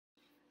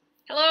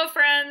Hello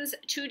friends,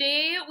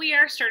 today we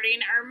are starting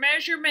our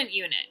measurement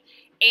unit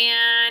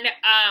and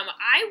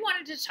I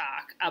wanted to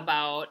talk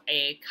about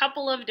a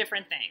couple of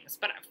different things,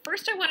 but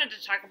first I wanted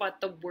to talk about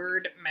the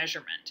word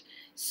measurement.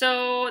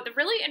 So the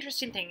really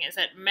interesting thing is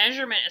that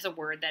measurement is a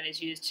word that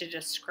is used to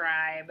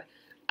describe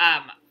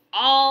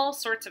all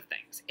sorts of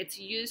things. It's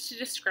used to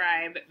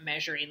describe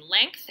measuring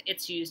length,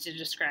 it's used to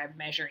describe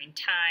measuring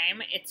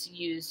time, it's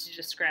used to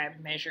describe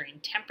measuring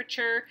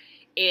temperature,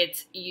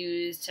 it's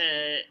used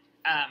to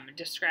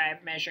describe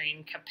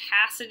measuring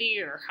capacity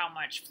or how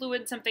much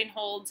fluid something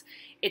holds.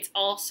 It's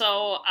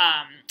also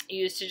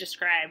used to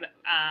describe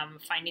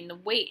finding the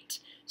weight.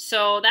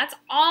 So that's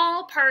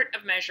all part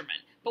of measurement.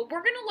 But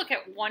we're going to look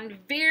at one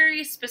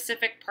very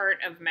specific part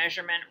of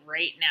measurement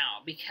right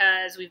now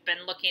because we've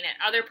been looking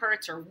at other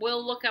parts, or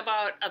will look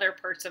about other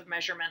parts of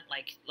measurement,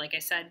 like I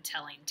said,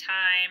 telling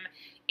time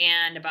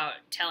and about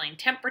telling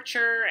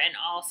temperature and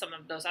all some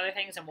of those other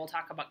things, and we'll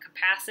talk about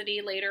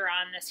capacity later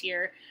on this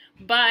year.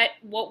 But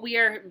what we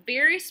are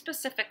very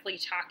specifically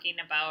talking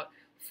about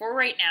for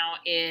right now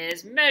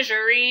is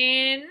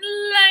measuring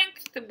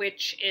length,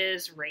 which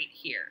is right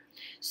here.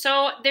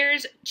 So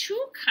there's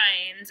two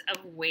kinds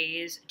of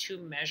ways to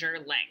measure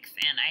length,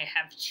 and I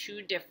have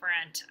two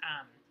different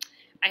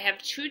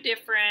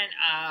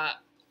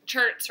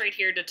charts right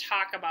here to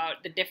talk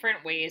about the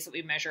different ways that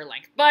we measure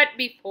length. But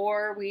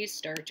before we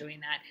start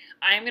doing that,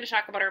 I'm going to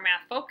talk about our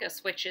math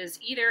focus, which is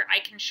either I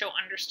can show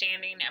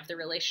understanding of the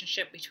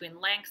relationship between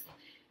length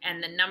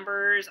and the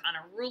numbers on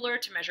a ruler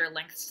to measure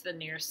lengths to the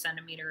nearest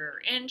centimeter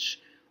or inch,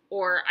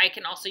 or I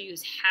can also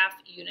use half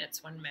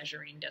units when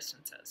measuring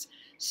distances.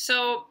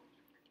 So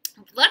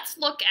let's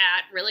look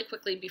at, really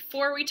quickly,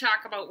 before we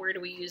talk about where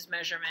do we use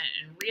measurement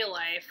in real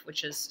life,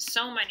 which is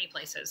so many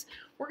places,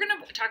 we're going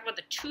to talk about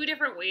the two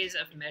different ways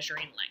of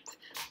measuring length.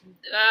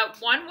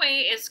 One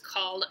way is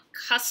called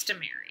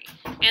customary,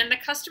 and the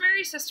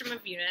customary system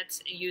of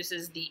units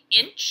uses the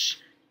inch,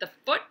 the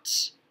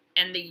foot,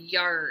 and the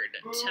yard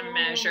to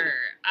measure.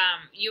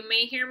 You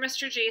may hear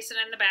Mr. Jason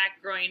in the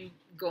back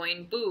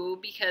going boo,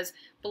 because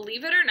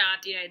believe it or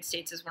not, the United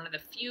States is one of the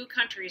few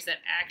countries that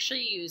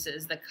actually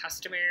uses the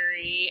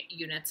customary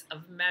units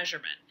of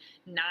measurement.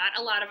 Not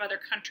a lot of other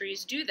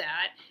countries do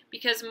that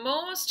because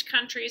most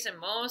countries and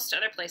most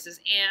other places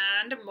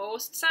and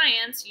most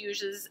science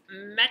uses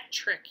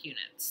metric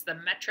units, the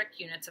metric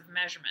units of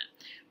measurement,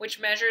 which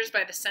measures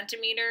by the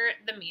centimeter,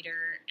 the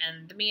meter,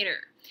 and the meter.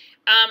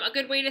 A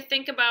good way to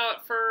think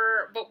about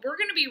but we're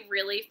going to be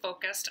really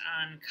focused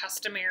on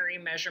customary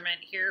measurement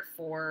here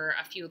for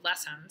a few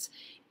lessons.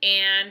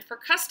 And for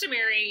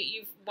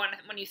customary,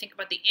 when you think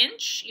about the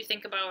inch, you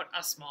think about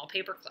a small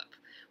paper clip.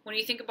 When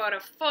you think about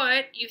a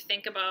foot, you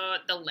think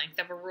about the length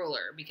of a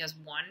ruler, because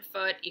 1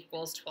 foot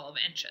equals 12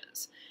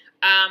 inches.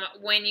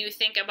 When you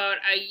think about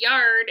a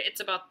yard,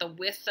 it's about the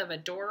width of a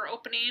door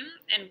opening,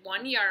 and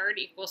 1 yard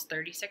equals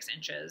 36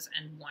 inches,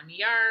 and 1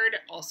 yard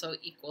also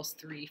equals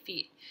 3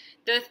 feet.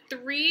 The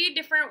three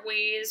different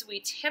ways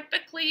we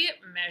typically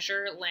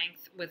measure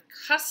length with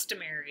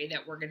customary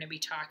that we're going to be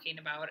talking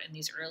about in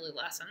these early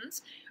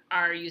lessons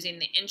are using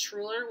the inch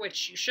ruler,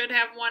 which you should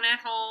have one at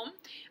home,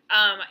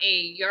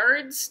 a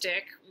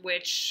yardstick,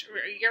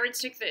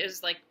 that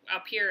is like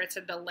up here, it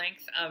said the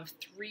length of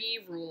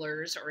 3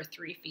 rulers or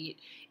 3 feet,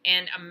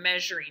 and a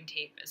measuring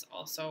tape is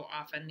also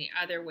often the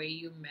other way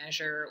you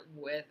measure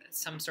with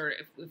some sort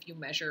of, if you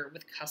measure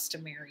with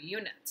customary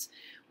units.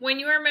 When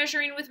you are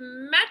measuring with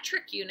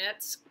metric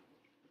units,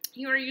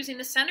 you are using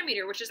the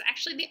centimeter, which is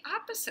actually the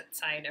opposite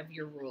side of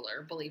your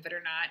ruler, believe it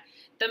or not.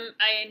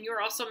 And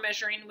you're also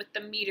measuring with the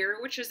meter,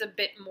 which is a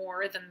bit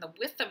more than the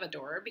width of a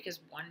door, because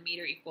 1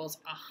 meter equals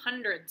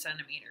 100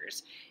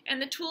 centimeters. And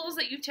the tools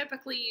that you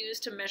typically use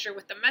to measure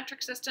with the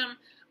metric system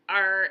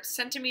are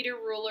centimeter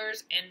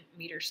rulers and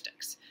meter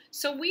sticks.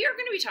 So we are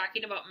going to be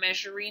talking about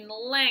measuring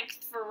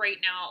length for right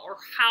now, or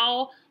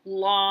how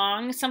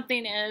long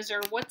something is,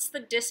 or what's the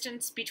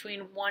distance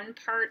between one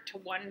part to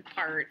one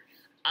part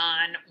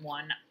on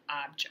one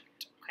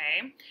object.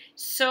 Okay,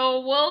 so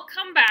we'll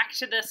come back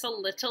to this a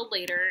little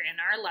later in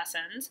our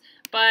lessons,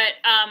 but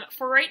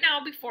for right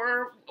now,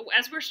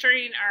 as we're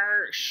starting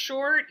our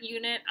short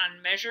unit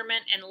on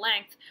measurement and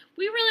length,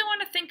 we really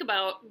want to think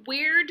about,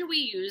 where do we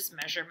use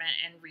measurement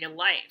in real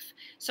life?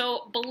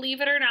 So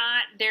believe it or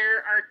not, there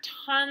are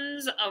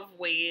tons of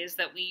ways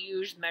that we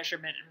use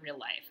measurement in real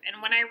life.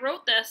 And when I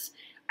wrote this,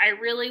 I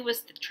really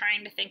was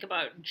trying to think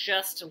about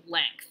just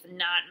length,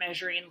 not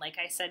measuring, like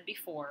I said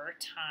before,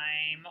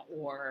 time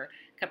or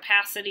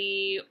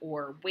capacity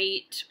or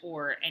weight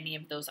or any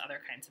of those other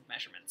kinds of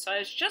measurements. So I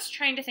was just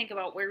trying to think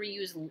about where we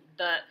use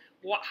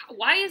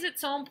why is it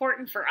so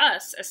important for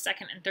us as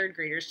second and third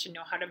graders to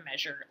know how to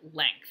measure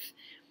length?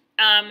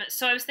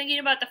 So I was thinking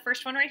about the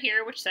first one right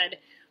here, which said,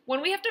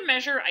 when we have to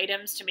measure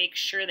items to make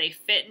sure they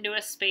fit into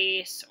a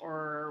space,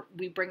 or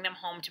we bring them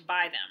home to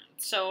buy them.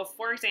 So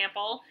for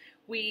example,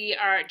 we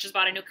just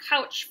bought a new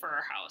couch for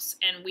our house,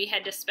 and we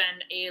had to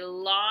spend a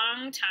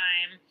long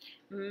time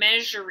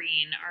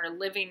measuring our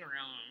living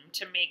room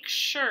to make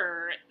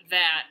sure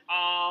that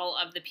all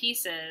of the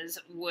pieces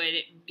would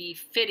be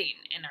fitting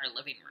in our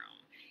living room.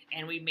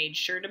 And we made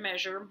sure to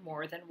measure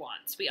more than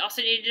once. We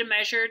also needed to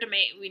measure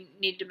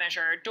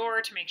our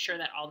door to make sure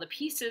that all the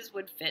pieces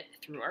would fit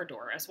through our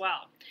door as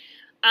well.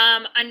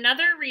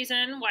 Another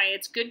reason why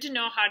it's good to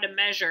know how to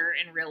measure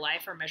in real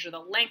life or measure the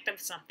length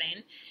of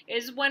something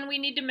is when we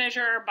need to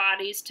measure our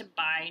bodies to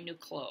buy new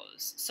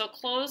clothes. So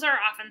clothes are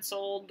often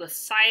sold with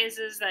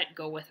sizes that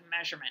go with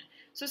measurement.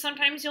 So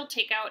sometimes you'll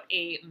take out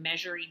a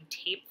measuring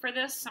tape for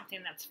this,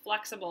 something that's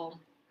flexible,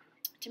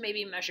 to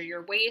maybe measure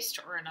your waist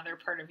or another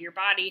part of your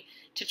body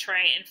to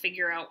try and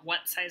figure out what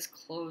size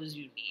clothes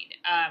you need.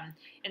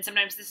 And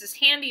sometimes this is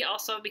handy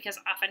also because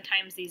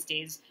oftentimes these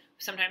days,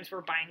 sometimes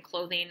we're buying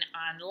clothing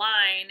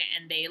online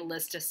and they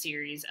list a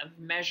series of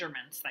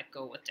measurements that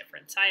go with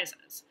different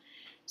sizes.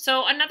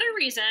 So another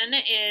reason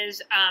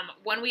is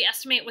when we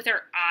estimate with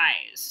our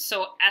eyes,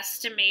 so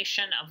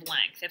estimation of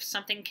length, if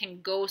something can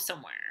go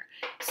somewhere.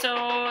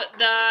 So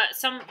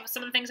some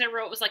of the things I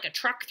wrote was like a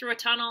truck through a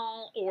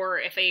tunnel, or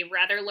if a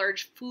rather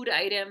large food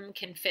item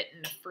can fit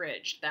in a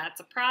fridge. That's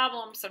a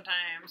problem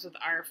sometimes with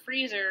our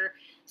freezer.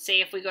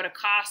 Say if we go to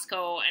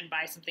Costco and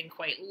buy something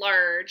quite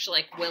large,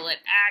 like will it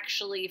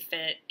actually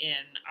fit in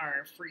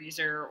our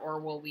freezer,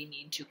 or will we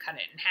need to cut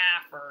it in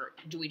half, or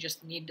do we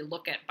just need to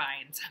look at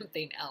buying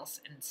something else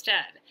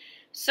instead?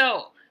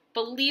 So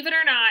believe it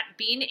or not,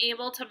 being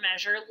able to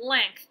measure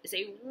length is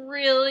a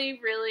really,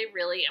 really,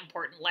 really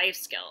important life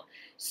skill.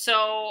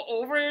 So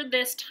over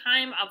this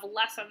time of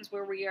lessons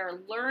where we are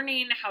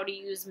learning how to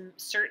use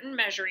certain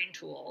measuring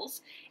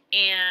tools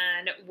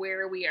and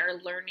where we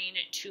are learning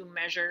to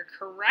measure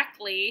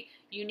correctly,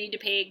 you need to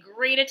pay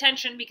great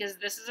attention because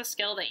this is a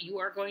skill that you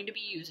are going to be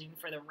using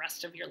for the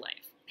rest of your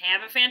life.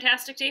 Have a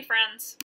fantastic day, friends.